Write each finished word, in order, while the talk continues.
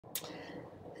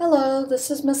Hello,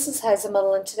 this is Mrs.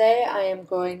 Heisemuddle, and today I am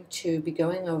going to be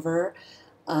going over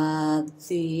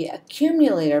the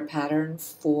accumulator pattern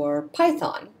for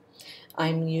Python.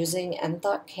 I'm using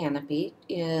nthought Canopy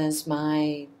is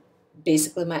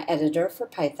basically my editor for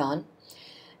Python,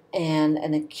 and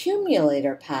an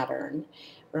accumulator pattern,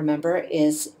 remember,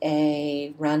 is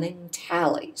a running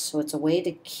tally. So it's a way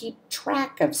to keep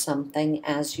track of something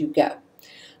as you go.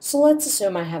 So let's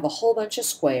assume I have a whole bunch of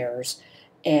squares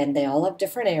and they all have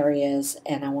different areas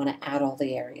and I want to add all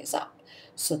the areas up.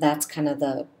 So that's kind of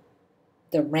the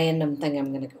random thing I'm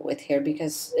going to go with here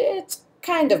because it's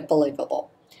kind of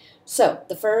believable. So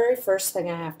the very first thing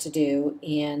I have to do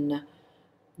in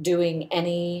doing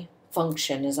any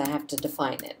function is I have to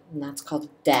define it, and that's called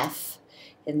def.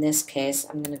 In this case,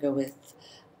 I'm going to go with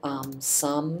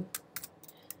sum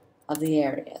of the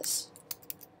areas.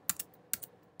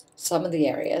 Sum of the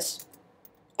areas.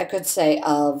 I could say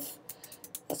of,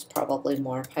 that's probably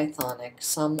more Pythonic,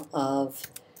 sum of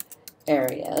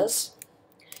areas.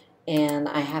 And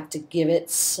I have to give it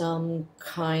some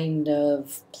kind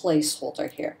of placeholder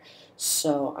here.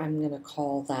 So I'm going to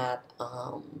call that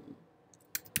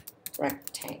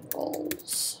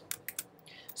rectangles.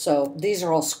 So these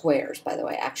are all squares, by the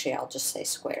way. Actually, I'll just say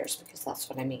squares because that's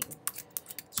what I mean.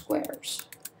 Squares.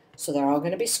 So they're all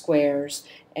going to be squares,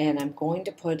 and I'm going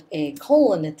to put a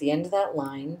colon at the end of that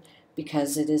line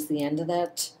because it is the end of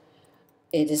that.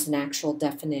 It is an actual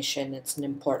definition. It's an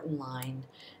important line,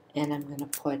 and I'm going to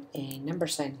put a number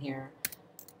sign here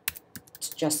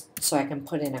just so I can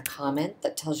put in a comment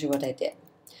that tells you what I did.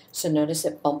 So notice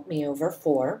it bumped me over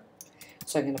 4.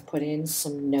 So I'm going to put in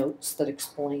some notes that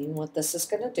explain what this is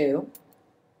going to do.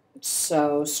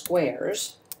 So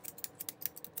squares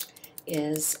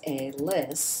is a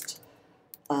list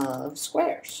of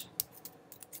squares.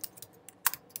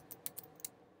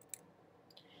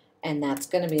 And that's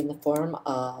going to be in the form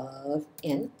of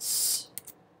ints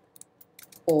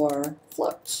or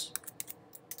floats,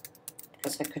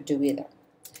 because I could do either.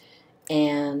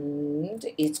 And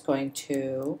it's going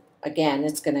to, again,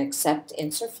 it's going to accept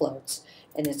ints or floats,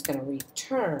 and it's going to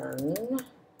return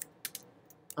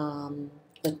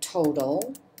the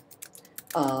total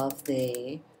of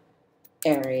the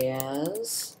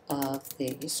areas of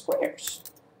the squares.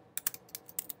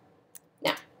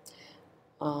 Now,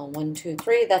 1, 2,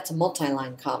 3, that's a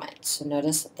multi-line comment. So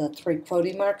notice the 3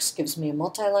 quoting marks gives me a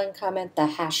multi-line comment. The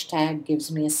hashtag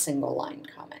gives me a single line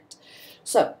comment.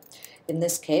 So in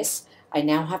this case, I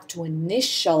now have to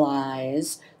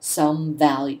initialize some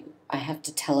value. I have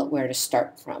to tell it where to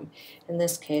start from. In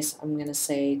this case, I'm going to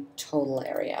say total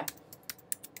area.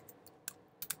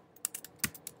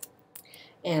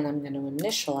 And I'm going to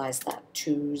initialize that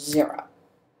to 0.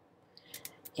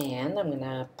 And I'm going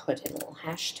to put a little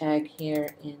hashtag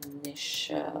here,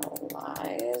 initialize.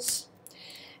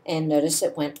 And notice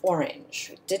it went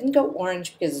orange. It didn't go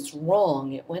orange because it's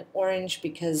wrong. It went orange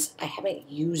because I haven't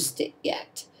used it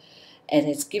yet. And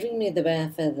it's giving me the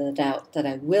benefit of the doubt that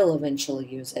I will eventually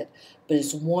use it, but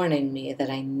it's warning me that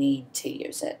I need to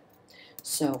use it.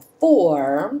 So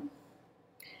for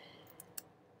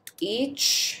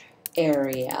each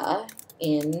area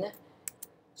in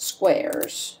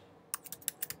squares,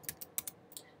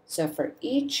 so for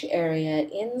each area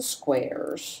in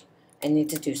squares, I need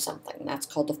to do something. That's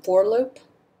called a for loop.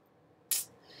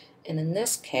 And in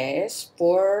this case,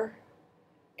 for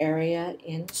area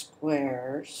in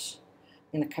squares,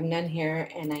 I'm going to come down here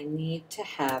and I need to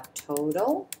have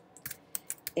total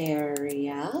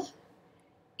area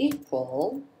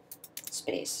equal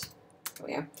space. There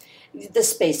we go. The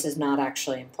space is not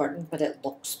actually important, but it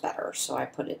looks better, so I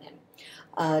put it in.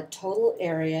 Total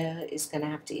area is going to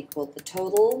have to equal the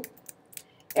total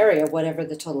area, whatever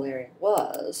the total area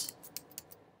was,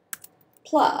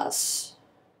 plus,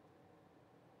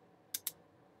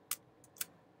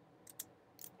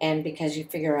 and because you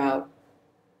figure out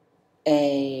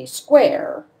a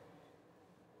square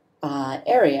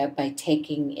area by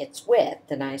taking its width,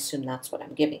 and I assume that's what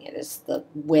I'm giving it, is the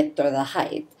width or the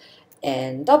height,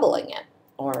 and doubling it,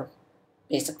 or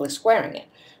basically squaring it.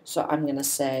 So I'm going to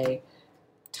say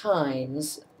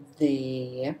times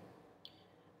the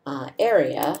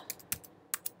area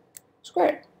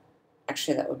squared.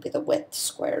 Actually, that would be the width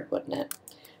squared, wouldn't it?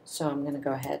 So I'm going to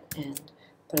go ahead and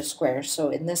put a square. So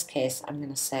in this case, I'm going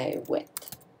to say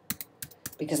width,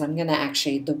 because I'm going to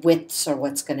actually, the widths are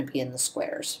what's going to be in the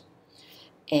squares.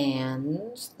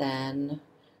 And then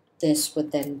this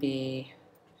would then be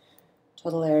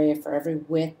total area for every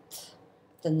width.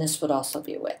 Then this would also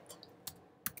be width.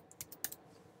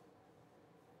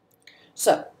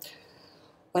 So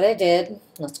what I did,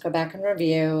 let's go back and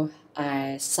review.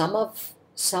 Sum of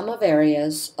sum of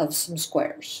areas of some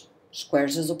squares.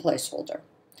 Squares is a placeholder.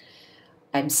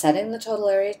 I'm setting the total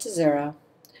area to 0.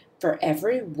 For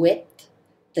every width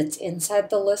that's inside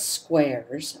the list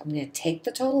squares, I'm going to take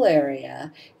the total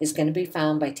area, is going to be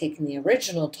found by taking the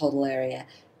original total area,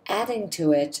 adding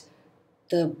to it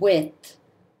the width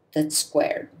that's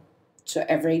squared. So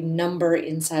every number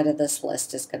inside of this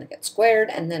list is going to get squared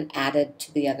and then added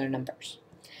to the other numbers.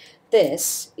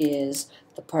 This is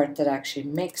the part that actually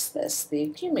makes this the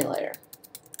accumulator.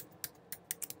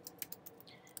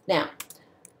 Now,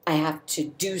 I have to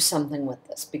do something with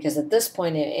this because at this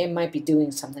point it might be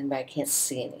doing something, but I can't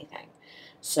see anything.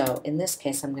 So in this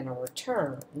case, I'm going to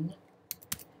return,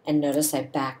 and notice I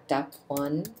backed up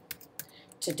one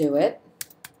to do it.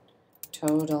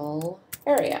 Total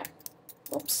area.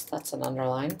 Oops, that's an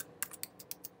underline.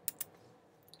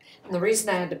 And the reason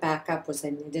I had to back up was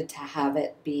I needed to have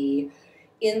it be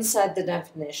inside the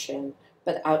definition,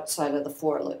 but outside of the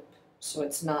for loop. So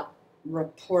it's not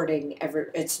returning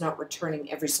every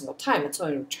single time. It's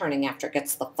only returning after it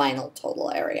gets the final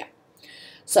total area.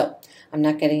 So I'm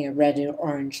not getting a red or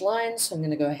orange line, so I'm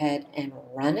going to go ahead and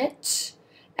run it,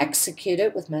 execute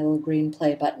it with my little green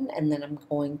play button, and then I'm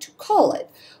going to call it.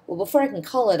 Well, before I can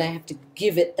call it, I have to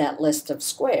give it that list of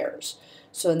squares.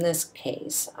 So in this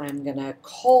case, I'm going to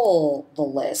call the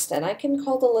list, and I can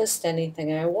call the list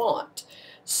anything I want.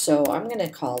 So I'm going to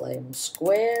call him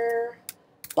Square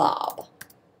Bob.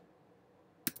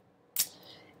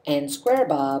 And Square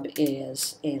Bob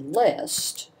is a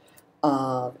list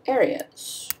of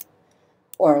areas,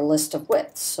 or a list of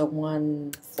widths. So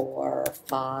 1, 4,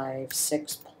 5,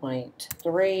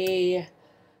 6.3,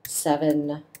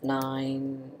 7,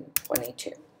 9,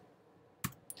 22.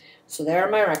 So there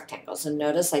are my rectangles, and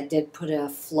notice I did put a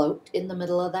float in the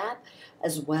middle of that,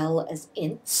 as well as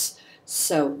ints.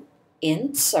 So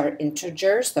ints are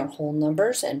integers, they're whole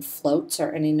numbers, and floats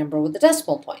are any number with a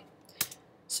decimal point.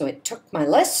 So it took my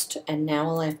list, and now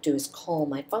all I have to do is call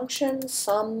my function,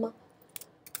 sum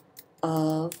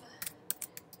of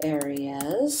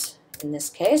areas. In this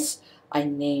case, I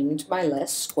named my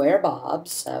list Square Bob,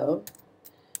 so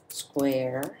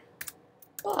Square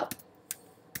Bob.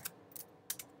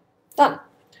 Done.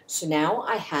 So now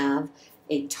I have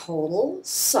a total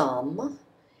sum.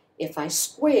 If I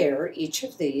square each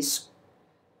of these,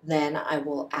 then I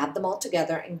will add them all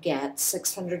together and get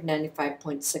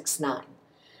 695.69.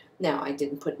 Now, I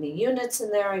didn't put any units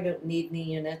in there. I don't need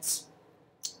any units.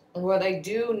 What I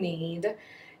do need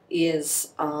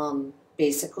is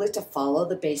basically to follow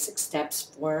the basic steps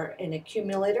for an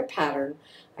accumulator pattern.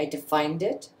 I defined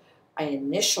it. I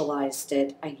initialized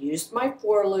it. I used my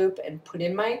for loop and put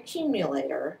in my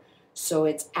accumulator. So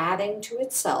it's adding to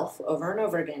itself over and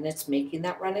over again. It's making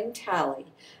that running tally.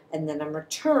 And then I'm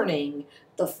returning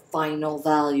the final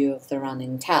value of the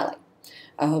running tally.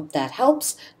 I hope that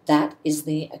helps. That is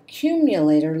the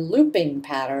accumulator looping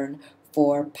pattern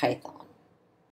for Python.